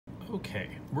Okay,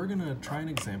 we're gonna try an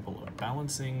example of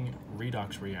balancing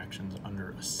redox reactions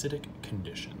under acidic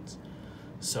conditions.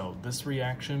 So this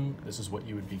reaction, this is what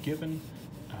you would be given.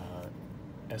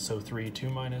 SO3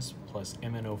 2- plus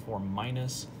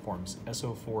MnO4- forms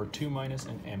SO4 2-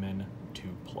 and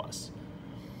Mn2+.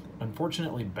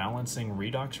 Unfortunately, balancing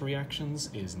redox reactions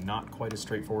is not quite as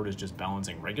straightforward as just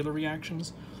balancing regular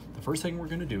reactions. The first thing we're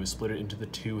going to do is split it into the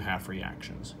two half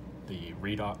reactions, the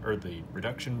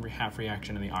reduction half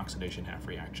reaction and the oxidation half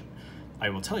reaction. I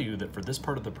will tell you that for this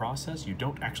part of the process, you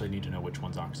don't actually need to know which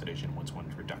one's oxidation, which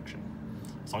one's reduction,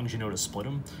 as long as you know to split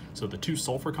them. So the two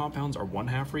sulfur compounds are one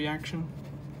half reaction.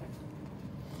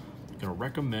 I'm going to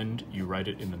recommend you write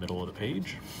it in the middle of the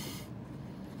page.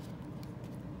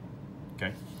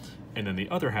 Okay, and then the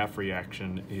other half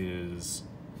reaction is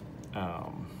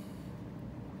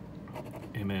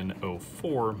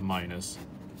MnO4-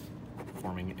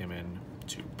 forming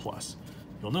Mn2+.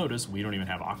 You'll notice we don't even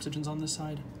have oxygens on this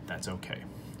side. That's okay.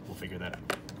 We'll figure that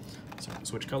out. So I'm gonna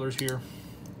switch colors here.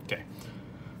 Okay.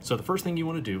 So the first thing you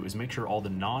want to do is make sure all the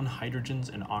non-hydrogens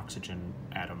and oxygen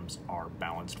atoms are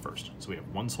balanced first. So we have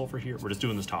one sulfur here. We're just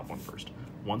doing this top one first.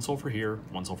 One sulfur here,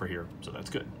 so that's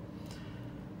good.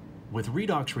 With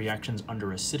redox reactions under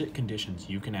acidic conditions,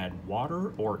 you can add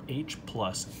water or H+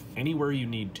 anywhere you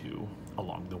need to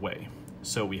along the way.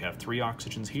 So we have 3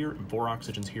 oxygens here and 4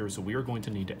 oxygens here, so we are going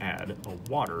to need to add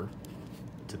a water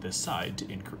to this side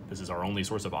to increase. This is our only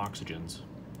source of oxygens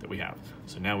that we have.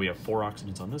 So now we have 4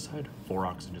 oxygens on this side, 4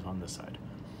 oxygens on this side.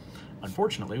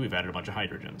 Unfortunately, we've added a bunch of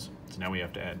hydrogens. So now we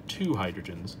have to add 2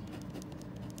 hydrogens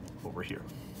over here.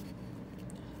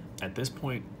 At this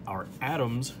point, our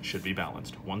atoms should be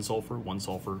balanced. 1 sulfur,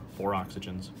 4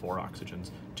 oxygens,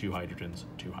 2 hydrogens,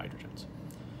 2 hydrogens.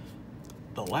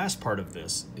 The last part of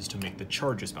this is to make the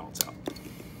charges balance out.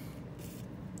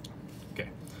 Okay,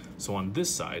 so on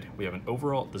this side, we have an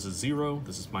overall, this is 0,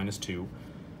 this is -2,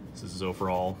 this is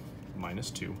overall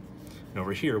 -2. And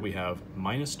over here, we have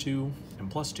 -2 and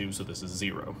 +2, so this is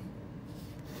 0.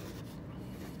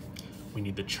 We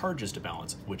need the charges to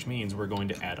balance, which means we're going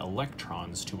to add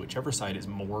electrons to whichever side is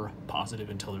more positive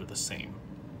until they're the same.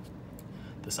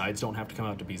 The sides don't have to come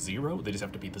out to be 0, they just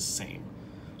have to be the same.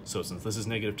 So since this is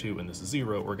 -2 and this is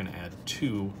 0, we're going to add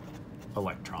 2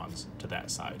 electrons to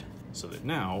that side. So that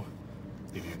now,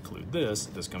 if you include this,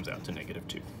 this comes out to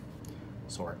 -2.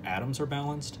 So our atoms are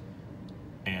balanced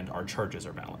and our charges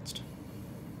are balanced.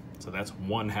 So that's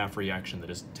one half reaction that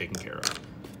is taken care of.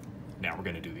 Now we're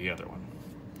going to do the other one.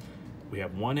 We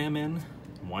have 1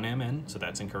 Mn, so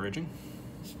that's encouraging.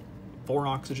 4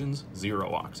 oxygens,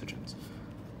 0 oxygens.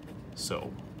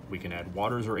 So we can add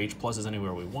waters or H+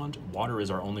 anywhere we want. Water is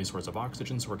our only source of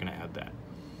oxygen, so we're going to add that.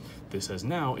 This has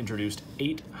now introduced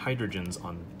 8 hydrogens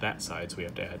on that side, so we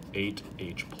have to add 8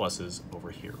 H+ over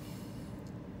here.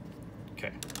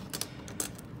 Okay.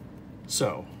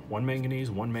 So 1 manganese,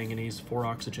 4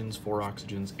 oxygens,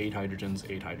 8 hydrogens,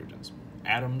 8 hydrogens.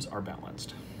 Atoms are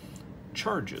balanced.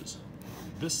 Charges.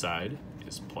 This side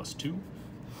is +2.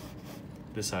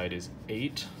 This side is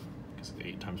 8, because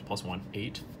 8 times +1,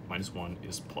 8. -1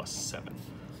 is +7.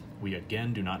 We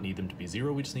again do not need them to be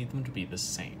 0, we just need them to be the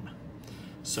same.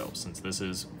 So since this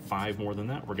is 5 more than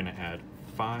that, we're going to add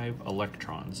 5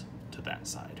 electrons to that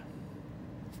side.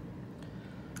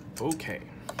 Okay,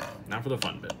 now for the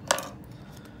fun bit.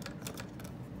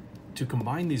 To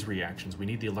combine these reactions, we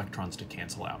need the electrons to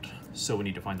cancel out. So we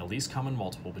need to find the least common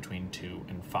multiple between 2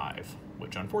 and 5,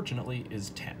 which unfortunately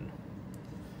is 10.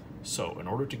 So in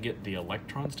order to get the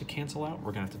electrons to cancel out,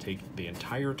 we're going to have to take the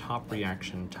entire top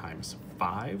reaction times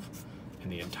 5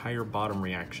 and the entire bottom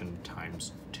reaction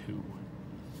times 2,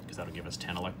 because that'll give us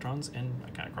 10 electrons, and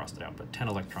I kind of crossed it out, but 10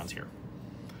 electrons here,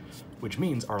 which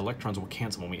means our electrons will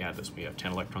cancel when we add this. We have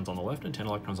 10 electrons on the left and 10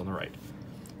 electrons on the right.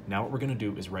 Now what we're going to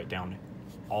do is write down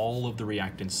all of the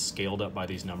reactants scaled up by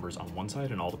these numbers on one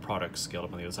side and all the products scaled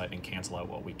up on the other side and cancel out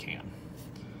what we can.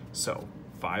 So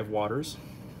 5 waters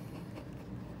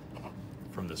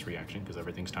from this reaction, because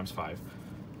everything's times 5,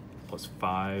 plus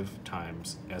 5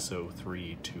 times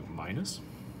SO3 2-.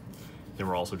 Then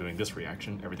we're also doing this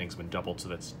reaction. Everything's been doubled, so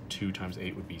that's 2 times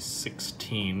 8 would be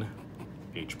 16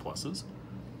 H+, plus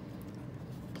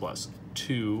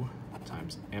 2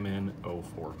 times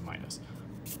MnO4-.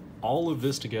 All of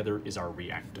this together is our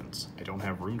reactants. I don't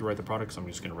have room to write the product, so I'm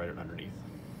just going to write it underneath.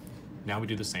 Now we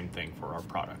do the same thing for our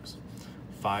products.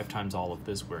 5 times all of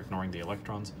this, we're ignoring the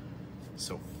electrons.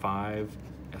 So 5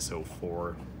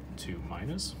 SO4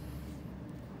 2-,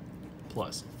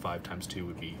 plus 5 times 2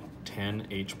 would be 10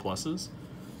 H+,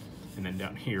 and then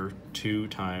down here 2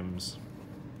 times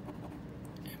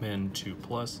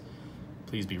Mn2+.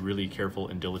 Please be really careful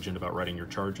and diligent about writing your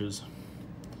charges.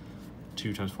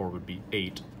 2 times 4 would be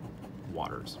 8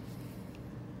 waters.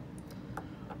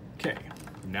 Okay,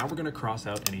 now we're gonna cross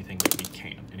out anything that we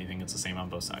can, anything that's the same on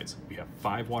both sides. We have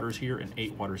 5 waters here and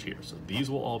 8 waters here, so these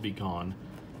will all be gone,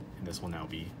 and this will now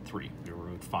be 3. We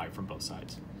removed 5 from both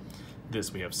sides.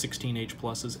 This, we have 16 H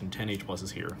pluses and 10 H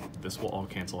pluses here. This will all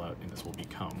cancel out, and this will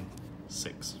become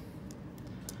 6.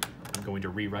 I'm going to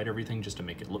rewrite everything just to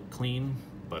make it look clean,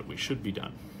 but we should be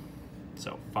done.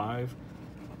 So 5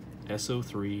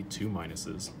 SO3, 2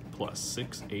 minuses, plus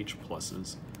 6 H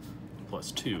pluses,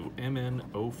 plus 2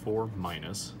 MnO4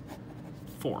 minus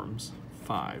forms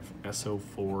 5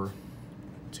 SO4,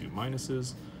 2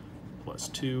 minuses, plus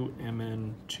 2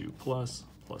 Mn2 plus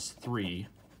 3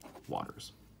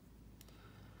 waters.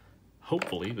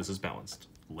 Hopefully this is balanced.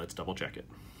 Let's double check it.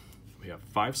 We have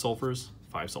 5 sulfurs,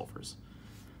 5 sulfurs.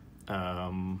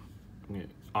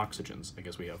 Oxygens, I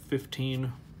guess we have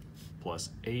 15 plus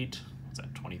 8, what's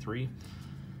that, 23?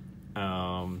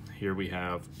 Here we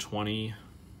have 20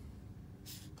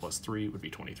 plus 3 would be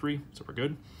 23, so we're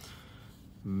good.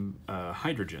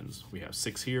 Hydrogens, we have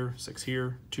 6 here,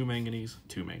 2 manganese,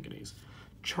 2 manganese.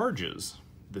 Charges,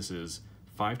 this is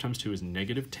 5 times 2 is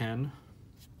 -10,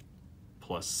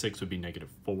 plus 6 would be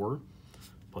 -4,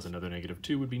 plus another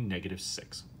 -2 would be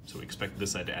 -6. So we expect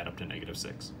this side to add up to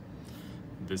 -6.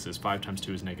 This is 5 times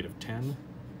 2 is -10,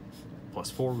 plus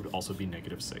 4 would also be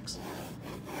 -6.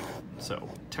 So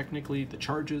technically the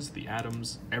charges, the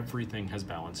atoms, everything has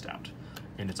balanced out.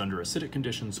 And it's under acidic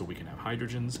conditions, so we can have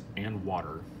hydrogens and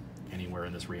water anywhere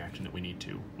in this reaction that we need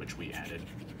to, which we added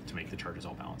to make the charges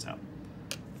all balance out.